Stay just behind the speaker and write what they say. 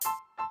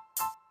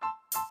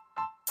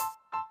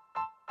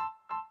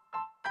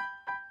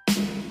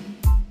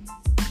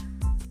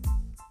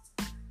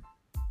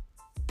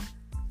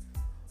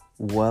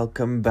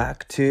Welcome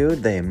back to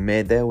They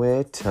Made Their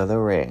Way to the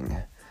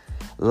Ring.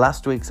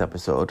 Last week's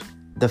episode,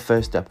 the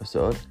first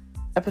episode,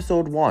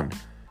 episode 1,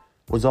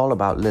 was all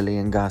about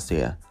Lillian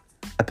Garcia,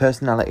 a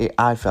personality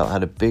I felt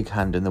had a big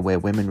hand in the way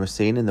women were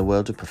seen in the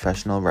world of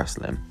professional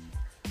wrestling.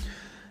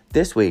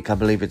 This week, I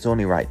believe it's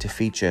only right to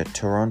feature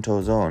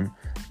Toronto's own,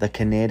 the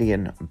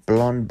Canadian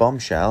blonde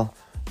bombshell,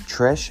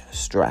 Trish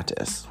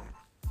Stratus.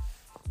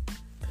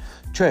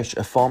 Trish,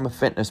 a former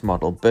fitness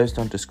model, burst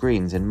onto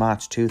screens in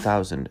March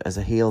 2000 as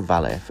a heel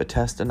valet for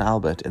Test and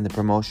Albert in the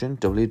promotion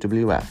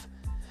WWF.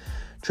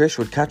 Trish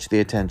would catch the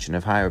attention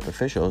of higher-up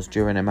officials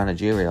during a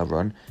managerial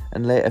run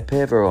and later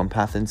pave her own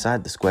path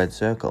inside the squared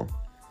circle,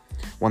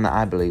 one that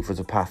I believe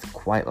was a path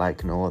quite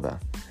like no other.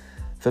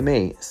 For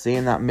me,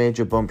 seeing that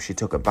major bump she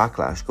took at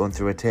Backlash going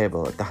through a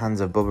table at the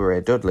hands of Bubba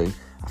Ray Dudley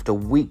after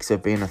weeks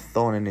of being a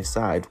thorn in his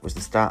side was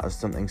the start of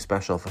something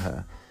special for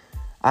her.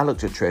 I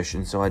looked at Trish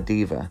and saw a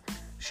diva.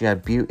 She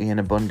had beauty in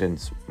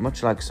abundance,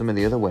 much like some of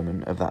the other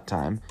women of that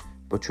time,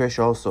 but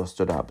Trish also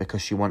stood out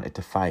because she wanted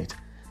to fight.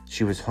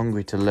 She was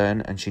hungry to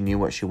learn and she knew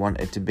what she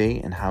wanted to be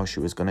and how she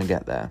was going to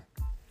get there.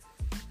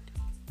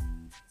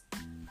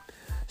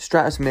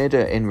 Stratus made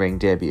her in-ring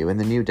debut in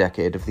the new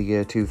decade of the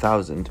year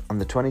 2000 on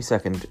the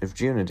 22nd of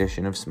June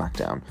edition of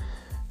SmackDown.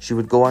 She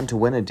would go on to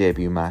win a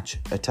debut match,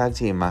 a tag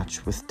team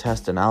match with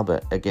Test and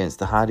Albert against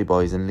the Hardy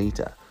Boys and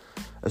Lita.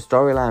 A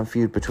storyline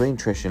feud between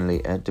Trish and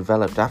Lita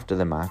developed after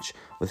the match,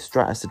 with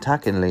Stratus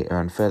attacking Lita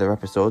on further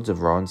episodes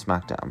of Raw and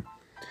SmackDown.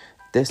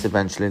 This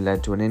eventually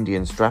led to an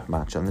Indian strap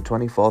match on the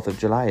 24th of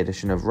July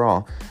edition of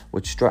Raw,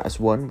 which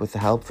Stratus won with the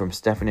help from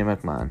Stephanie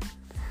McMahon.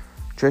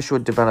 Trish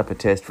would develop a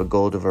taste for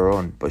gold of her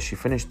own, but she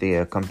finished the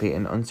year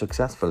competing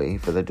unsuccessfully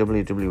for the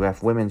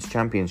WWF Women's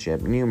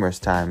Championship numerous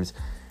times,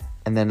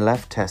 and then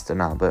left Test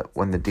and Albert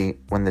when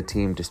the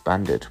team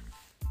disbanded.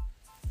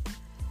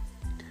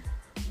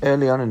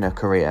 Early on in her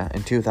career,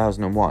 in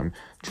 2001,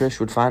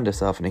 Trish would find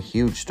herself in a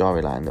huge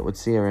storyline that would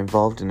see her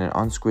involved in an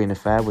on-screen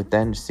affair with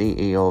then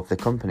CEO of the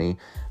company,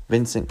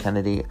 Vincent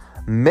Kennedy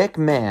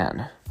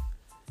McMahon.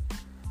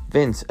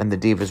 Vince and the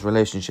Diva's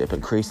relationship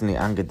increasingly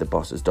angered the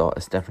boss's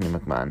daughter, Stephanie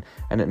McMahon,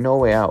 and at No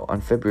Way Out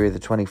on February the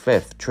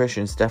 25th, Trish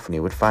and Stephanie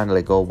would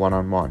finally go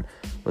one-on-one,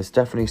 with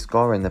Stephanie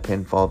scoring the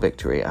pinfall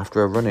victory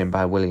after a run-in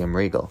by William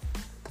Regal.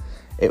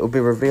 It would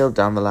be revealed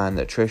down the line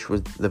that Trish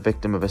was the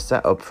victim of a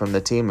setup from the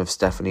team of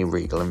Stephanie,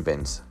 Regal and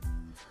Vince.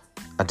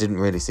 I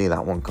didn't really see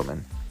that one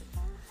coming.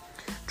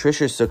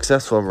 Trish's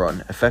successful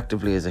run,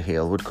 effectively as a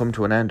heel, would come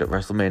to an end at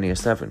WrestleMania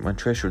 7 when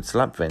Trish would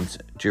slap Vince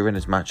during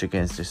his match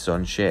against his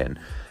son Shane,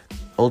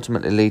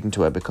 ultimately leading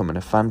to her becoming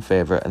a fan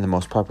favourite and the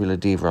most popular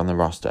diva on the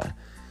roster.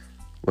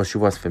 Well, she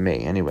was for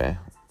me, anyway.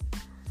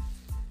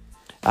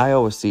 I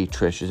always see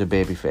Trish as a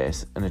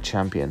babyface and a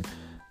champion,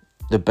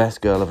 the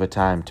best girl of her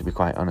time, to be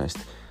quite honest.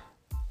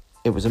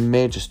 It was a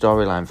major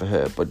storyline for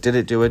her, but did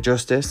it do her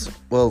justice?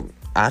 Well,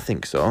 I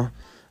think so.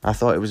 I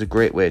thought it was a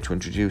great way to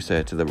introduce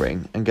her to the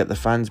ring and get the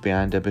fans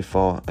behind her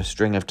before a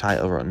string of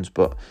title runs,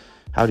 but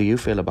how do you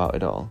feel about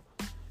it all?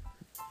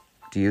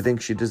 Do you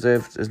think she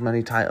deserved as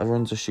many title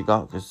runs as she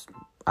got? Because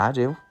I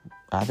do.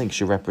 I think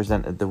she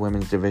represented the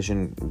women's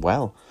division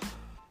well.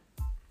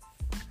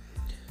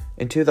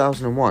 In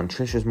 2001,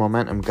 Trish's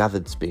momentum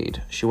gathered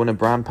speed. She won a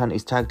Brown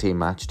Panties tag team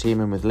match,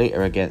 teaming with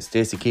Lita against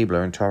Stacy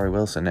Keibler and Tori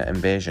Wilson at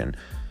Invasion.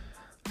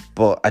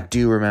 But I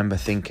do remember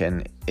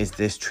thinking, is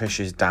this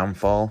Trish's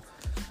downfall?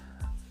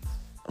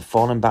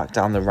 Falling back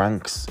down the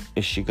ranks,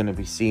 is she going to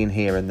be seen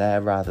here and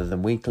there rather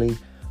than weekly?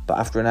 But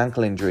after an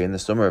ankle injury in the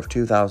summer of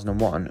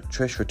 2001,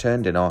 Trish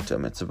returned in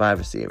autumn at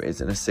Survivor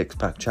Series in a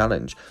six-pack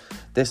challenge.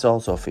 This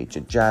also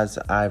featured Jazz,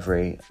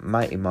 Ivory,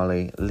 Mighty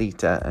Molly,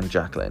 Lita and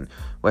Jacqueline,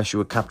 where she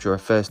would capture her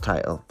first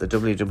title, the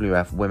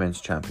WWF Women's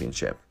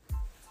Championship.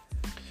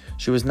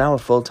 She was now a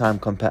full-time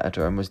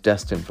competitor and was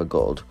destined for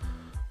gold.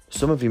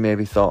 Some of you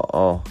maybe thought,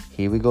 oh,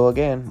 here we go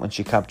again, when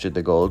she captured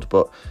the gold,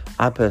 but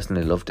I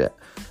personally loved it.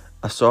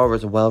 I saw her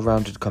as a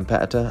well-rounded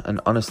competitor,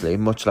 and honestly,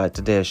 much like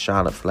today's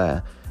Charlotte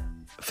Flair,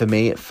 for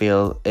me it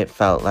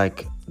felt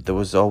like there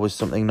was always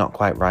something not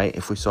quite right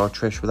if we saw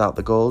Trish without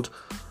the gold,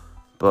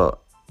 but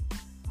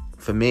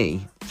for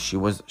me, she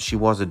was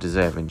a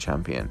deserving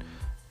champion.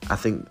 I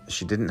think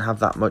she didn't have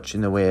that much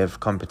in the way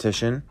of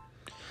competition.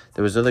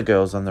 There was other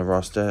girls on the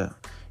roster.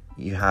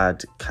 You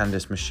had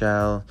Candice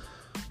Michelle,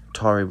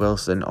 Tori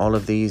Wilson, all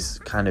of these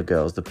kind of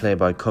girls, the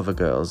Playboy cover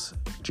girls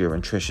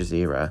during Trish's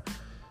era.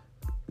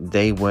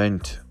 They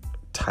weren't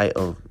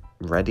title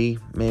ready,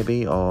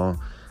 maybe, or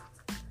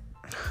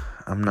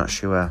I'm not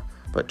sure.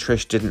 But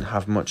Trish didn't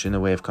have much in the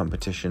way of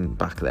competition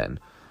back then.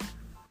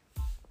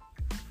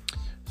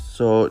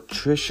 So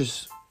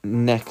Trish's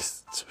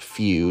next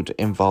feud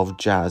involved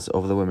Jazz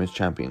over the Women's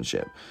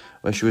Championship,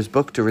 where she was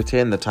booked to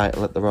retain the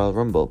title at the Royal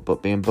Rumble,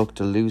 but being booked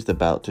to lose the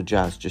belt to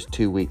Jazz just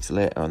 2 weeks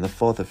later on the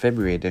 4th of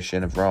February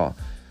edition of Raw.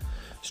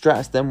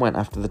 Stratus then went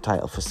after the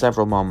title for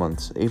several more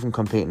months, even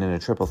competing in a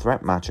triple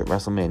threat match at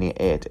WrestleMania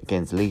 8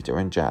 against Lita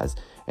and Jazz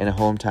in her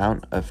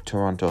hometown of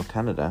Toronto,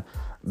 Canada,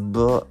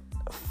 but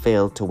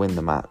failed to win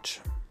the match.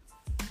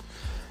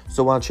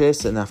 So while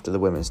chasing after the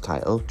women's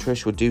title,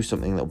 Trish would do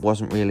something that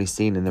wasn't really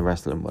seen in the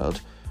wrestling world.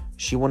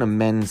 She won a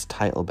men's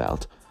title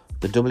belt,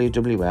 the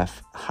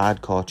WWF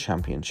Hardcore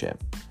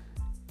Championship.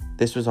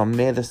 This was on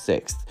May the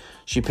 6th.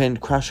 She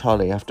pinned Crash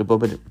Holly after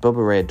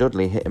Bubba Ray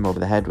Dudley hit him over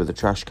the head with a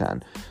trash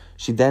can.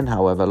 She then,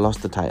 however,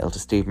 lost the title to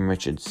Steven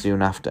Richards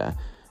soon after.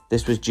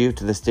 This was due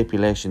to the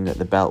stipulation that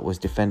the belt was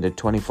defended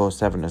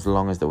 24/7 as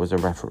long as there was a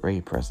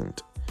referee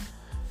present.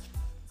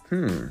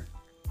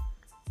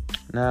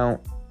 Now,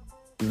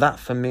 that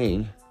for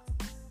me,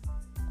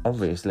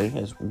 obviously,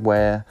 is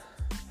where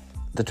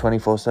the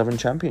 24/7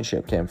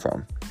 championship came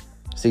from.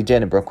 See,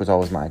 Dana Brooke was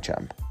always my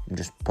champ. I'm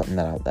just putting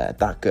that out there.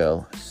 That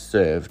girl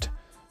served.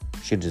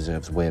 She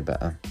deserves way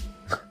better.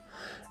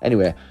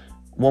 Anyway,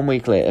 1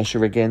 week later, she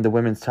regained the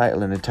women's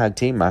title in a tag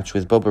team match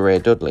with Bubba Ray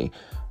Dudley.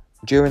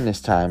 During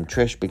this time,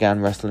 Trish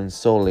began wrestling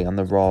solely on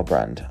the Raw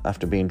brand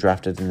after being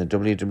drafted in the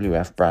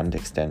WWF brand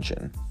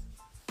extension.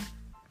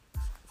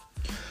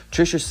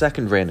 Trish's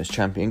second reign as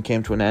champion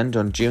came to an end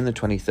on June the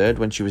 23rd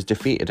when she was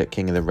defeated at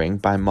King of the Ring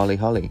by Molly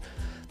Holly.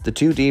 The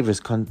two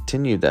divas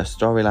continued their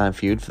storyline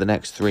feud for the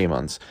next 3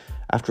 months.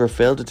 After a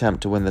failed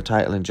attempt to win the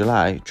title in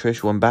July,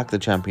 Trish won back the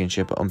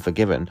championship at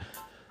Unforgiven.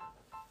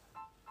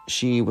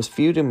 She was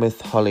feuding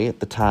with Holly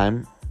at the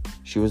time.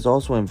 She was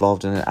also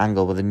involved in an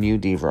angle with a new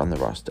diva on the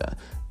roster,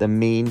 the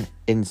mean,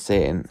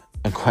 insane,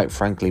 and quite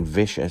frankly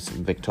vicious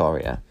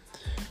Victoria.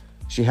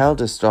 She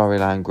held a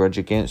storyline grudge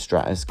against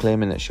Stratus,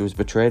 claiming that she was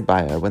betrayed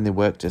by her when they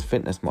worked as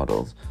fitness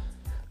models.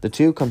 The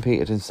two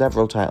competed in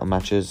several title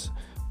matches,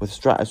 with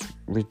Stratus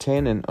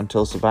retaining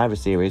until Survivor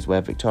Series,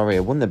 where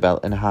Victoria won the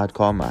belt in a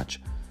hardcore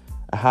match.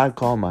 A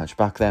hardcore match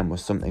back then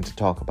was something to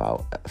talk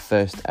about,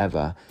 first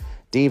ever.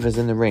 Divas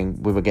in the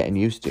ring we were getting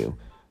used to,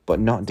 but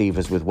not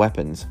divas with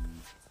weapons.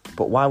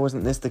 But why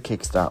wasn't this the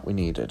kickstart we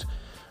needed?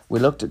 We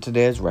looked at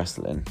today's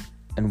wrestling,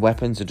 and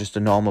weapons are just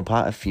a normal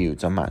part of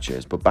feuds or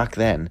matches, but back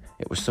then,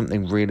 it was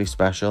something really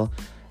special,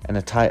 and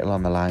a title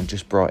on the line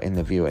just brought in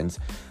the viewings.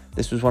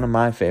 This was one of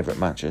my favourite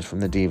matches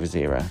from the Divas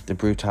era. The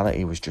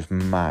brutality was just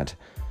mad.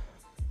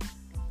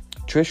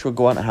 Trish would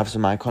go on to have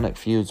some iconic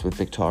feuds with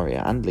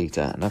Victoria and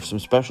Lita, and have some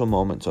special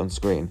moments on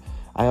screen.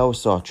 I always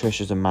saw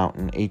Trish as a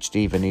mountain each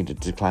diva needed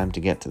to climb to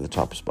get to the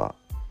top spot.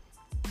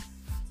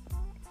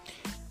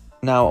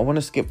 Now, I want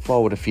to skip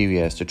forward a few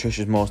years to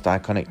Trish's most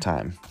iconic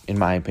time, in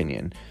my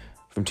opinion,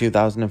 from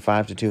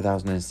 2005 to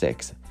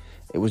 2006.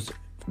 It was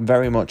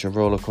very much a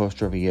roller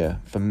coaster of a year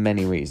for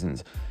many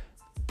reasons.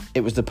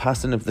 It was the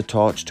passing of the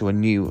torch to a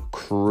new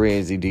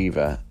crazy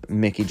diva,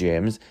 Mickie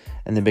James,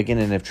 and the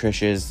beginning of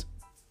Trish's,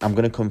 I'm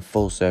going to come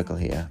full circle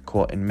here,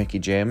 quoting Mickie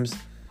James,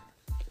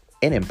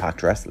 in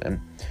Impact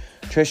Wrestling,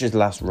 Trish's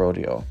last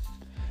rodeo.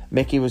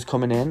 Mickie was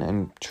coming in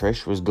and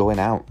Trish was going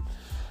out.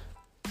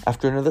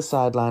 After another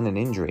sideline and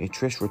injury,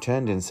 Trish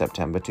returned in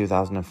September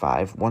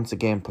 2005, once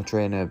again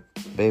portraying a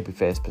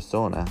babyface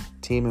persona,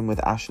 teaming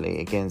with Ashley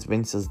against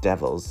Vince's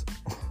Devils.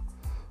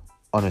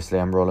 Honestly,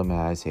 I'm rolling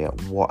my eyes here.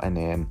 What a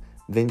name.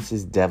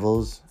 Vince's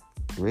Devils?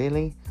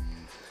 Really?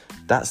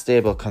 That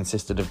stable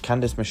consisted of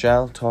Candice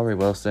Michelle, Tori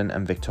Wilson,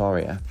 and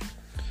Victoria.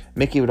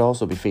 Mickie would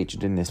also be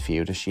featured in this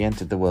feud as she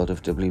entered the world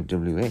of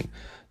WWE,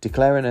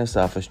 declaring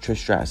herself as Trish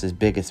Stratus'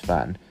 biggest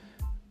fan.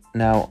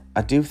 Now,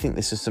 I do think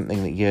this is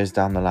something that years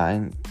down the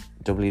line,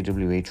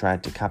 WWE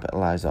tried to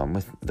capitalise on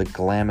with the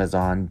glamours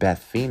on Beth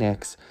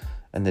Phoenix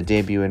and the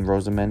debut in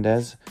Rosa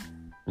Mendez.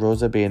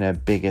 Rosa being her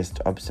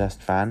biggest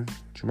obsessed fan. Do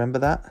you remember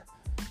that?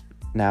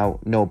 Now,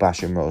 no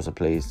bashing Rosa,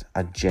 please.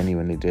 I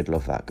genuinely did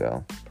love that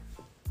girl.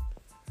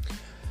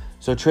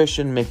 So Trish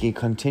and Mickie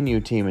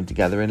continued teaming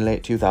together in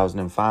late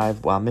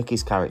 2005, while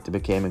Mickie's character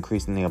became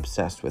increasingly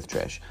obsessed with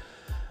Trish.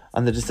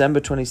 On the December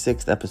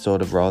 26th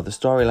episode of Raw, the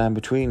storyline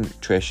between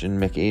Trish and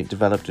Mickie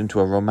developed into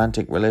a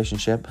romantic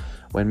relationship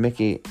when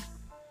Mickie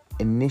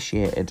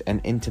initiated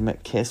an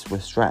intimate kiss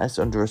with Stratus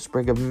under a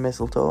sprig of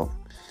mistletoe.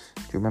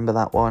 Do you remember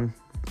that one?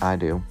 I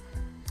do.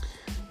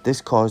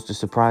 This caused a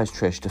surprise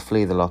Trish to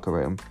flee the locker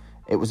room.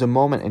 It was a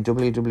moment in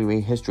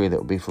WWE history that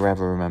will be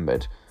forever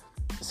remembered.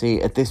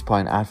 See, at this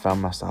point, I found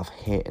myself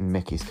hating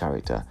Mickie's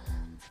character.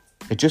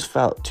 It just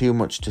felt too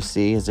much to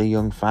see as a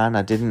young fan.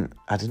 I didn't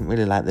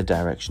really like the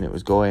direction it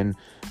was going.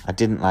 I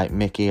didn't like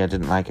Mickie. I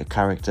didn't like her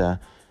character.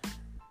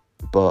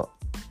 But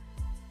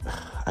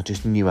I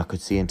just knew I could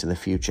see into the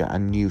future. I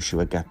knew she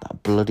would get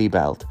that bloody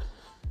belt.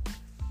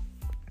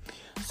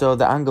 So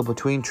the angle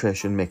between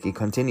Trish and Mickie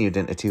continued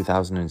into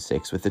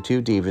 2006, with the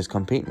two divas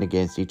competing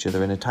against each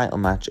other in a title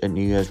match at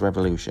New Year's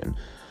Revolution.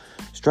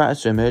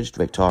 Stratus emerged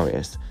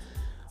victorious.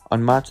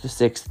 On March the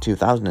 6th,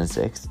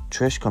 2006,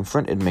 Trish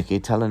confronted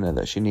Mickie, telling her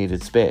that she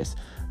needed space.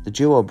 The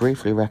duo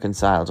briefly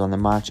reconciled on the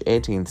March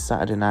 18th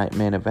Saturday Night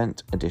Main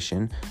Event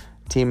edition,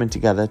 teaming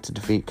together to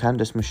defeat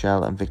Candice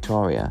Michelle and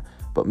Victoria.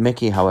 But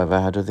Mickie, however,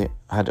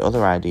 had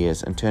other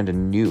ideas and turned a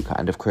new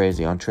kind of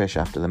crazy on Trish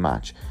after the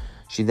match.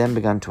 She then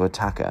began to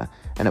attack her,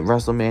 and at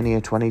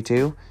WrestleMania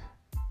 22,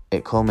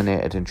 it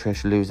culminated in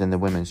Trish losing the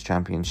Women's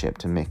Championship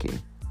to Mickie.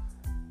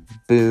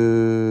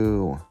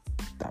 Boo!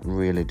 That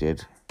really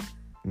did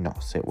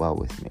not sit well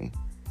with me.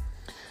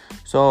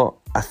 So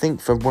I think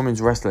for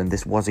women's wrestling,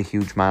 this was a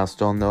huge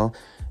milestone though.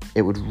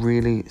 It would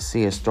really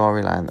see a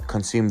storyline that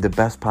consumed the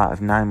best part of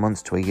 9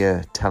 months to a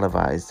year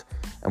televised.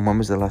 And when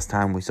was the last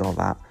time we saw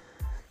that?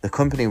 The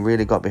company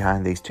really got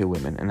behind these two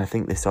women, and I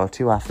think they saw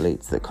two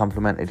athletes that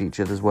complemented each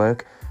other's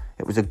work.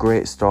 It was a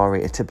great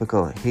story, a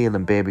typical heel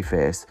and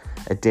babyface,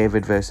 a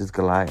David versus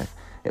Goliath.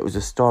 It was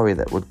a story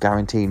that would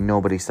guarantee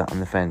nobody sat on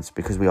the fence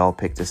because we all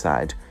picked a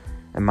side.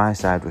 And my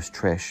side was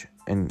Trish.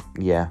 And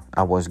yeah,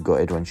 I was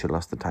gutted when she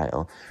lost the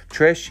title.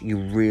 Trish, you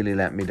really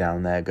let me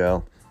down there,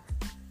 girl.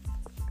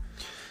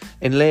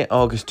 In late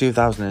August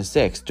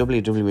 2006,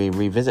 WWE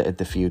revisited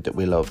the feud that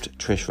we loved,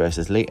 Trish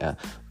versus Lita,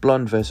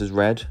 Blonde versus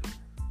Red,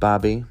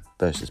 Barbie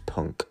versus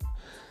Punk.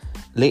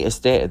 Lita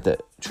stated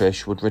that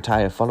Trish would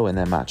retire following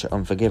their match at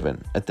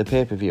Unforgiven at the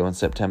pay-per-view on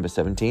September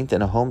 17th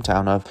in her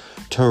hometown of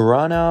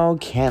Toronto,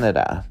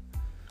 Canada.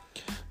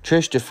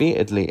 Trish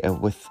defeated Lita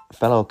with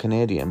fellow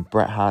Canadian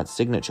Bret Hart's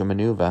signature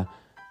maneuver,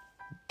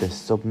 the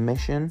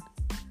submission,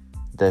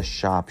 the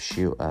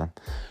sharpshooter,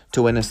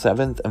 to win a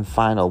 7th and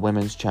final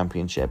women's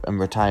championship and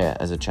retire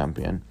as a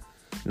champion.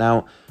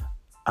 Now,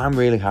 I'm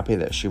really happy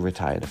that she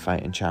retired a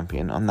fighting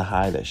champion on the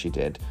high that she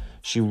did.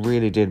 She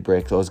really did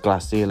break those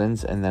glass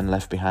ceilings and then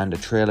left behind a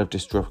trail of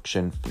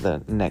destruction for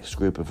the next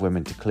group of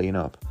women to clean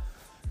up.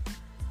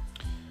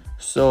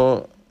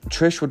 So,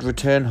 Trish would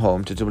return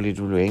home to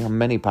WWE on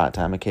many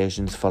part-time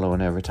occasions following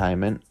her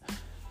retirement.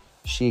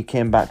 She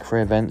came back for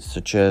events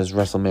such as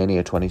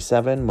WrestleMania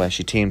 27, where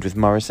she teamed with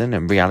Morrison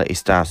and reality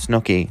star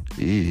Snooki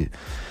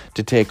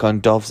to take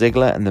on Dolph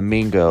Ziggler and the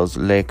Mean Girls,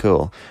 Lay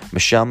Cool,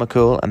 Michelle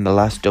McCool, and the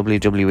last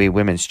WWE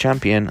Women's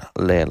Champion,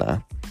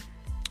 Layla.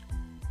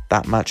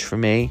 That match for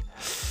me,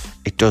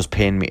 it does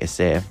pain me to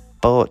say,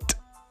 but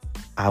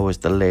I was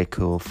the Lay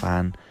Cool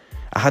fan.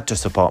 I had to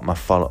support my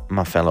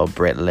fellow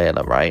Brit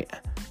Layla, right?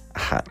 I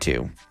had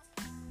to.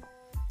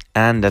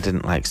 And I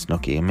didn't like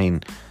Snooki. I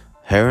mean,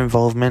 her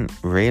involvement,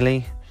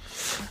 really?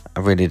 I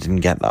really didn't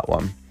get that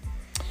one.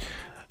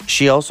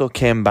 She also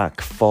came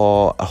back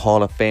for a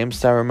Hall of Fame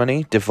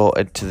ceremony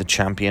devoted to the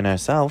champion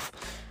herself.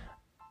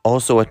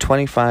 Also a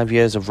 25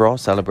 years of Raw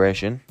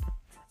celebration.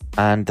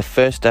 And the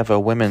first ever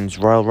women's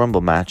Royal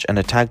Rumble match and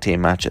a tag team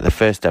match at the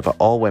first ever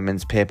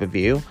all-women's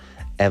pay-per-view,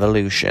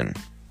 Evolution.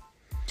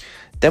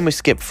 Then we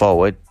skip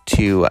forward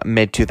to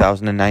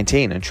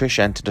mid-2019 and Trish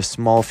entered a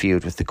small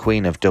feud with the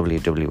Queen of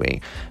WWE,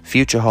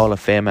 future Hall of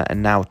Famer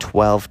and now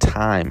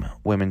 12-time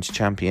Women's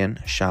Champion,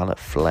 Charlotte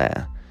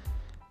Flair.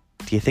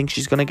 Do you think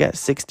she's going to get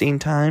 16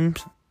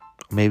 times?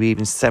 Maybe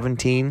even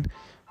 17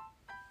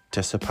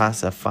 to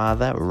surpass her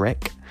father,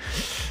 Rick?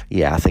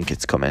 Yeah, I think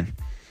it's coming.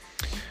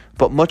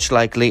 But much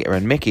like Lita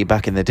and Mickey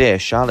back in the day,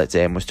 Charlotte's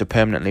aim was to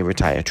permanently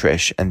retire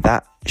Trish, and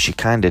that she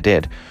kind of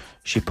did.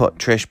 She put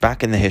Trish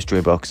back in the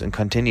history books and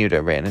continued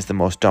her reign as the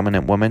most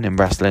dominant woman in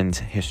wrestling's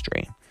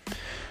history.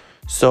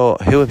 So,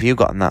 who have you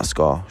got on that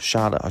score,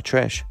 Charlotte or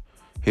Trish?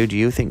 Who do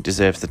you think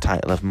deserves the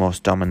title of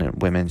most dominant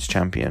women's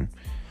champion?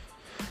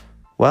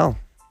 Well,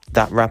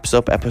 that wraps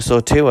up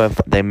episode 2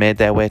 of They Made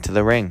Their Way to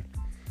the Ring.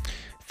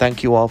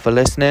 Thank you all for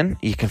listening.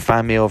 You can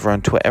find me over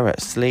on Twitter at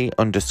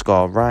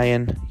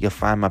Slee_Ryan. You'll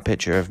find my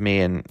picture of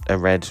me in a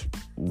red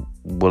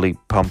woolly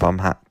pom-pom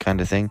hat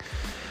kind of thing.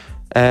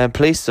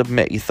 Please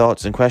submit your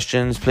thoughts and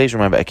questions. Please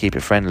remember to keep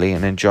it friendly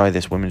and enjoy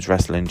this women's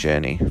wrestling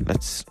journey.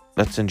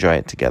 Let's enjoy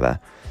it together.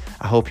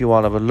 I hope you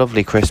all have a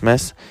lovely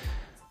Christmas.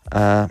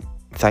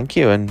 Thank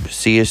you and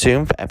see you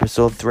soon for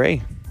episode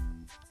 3.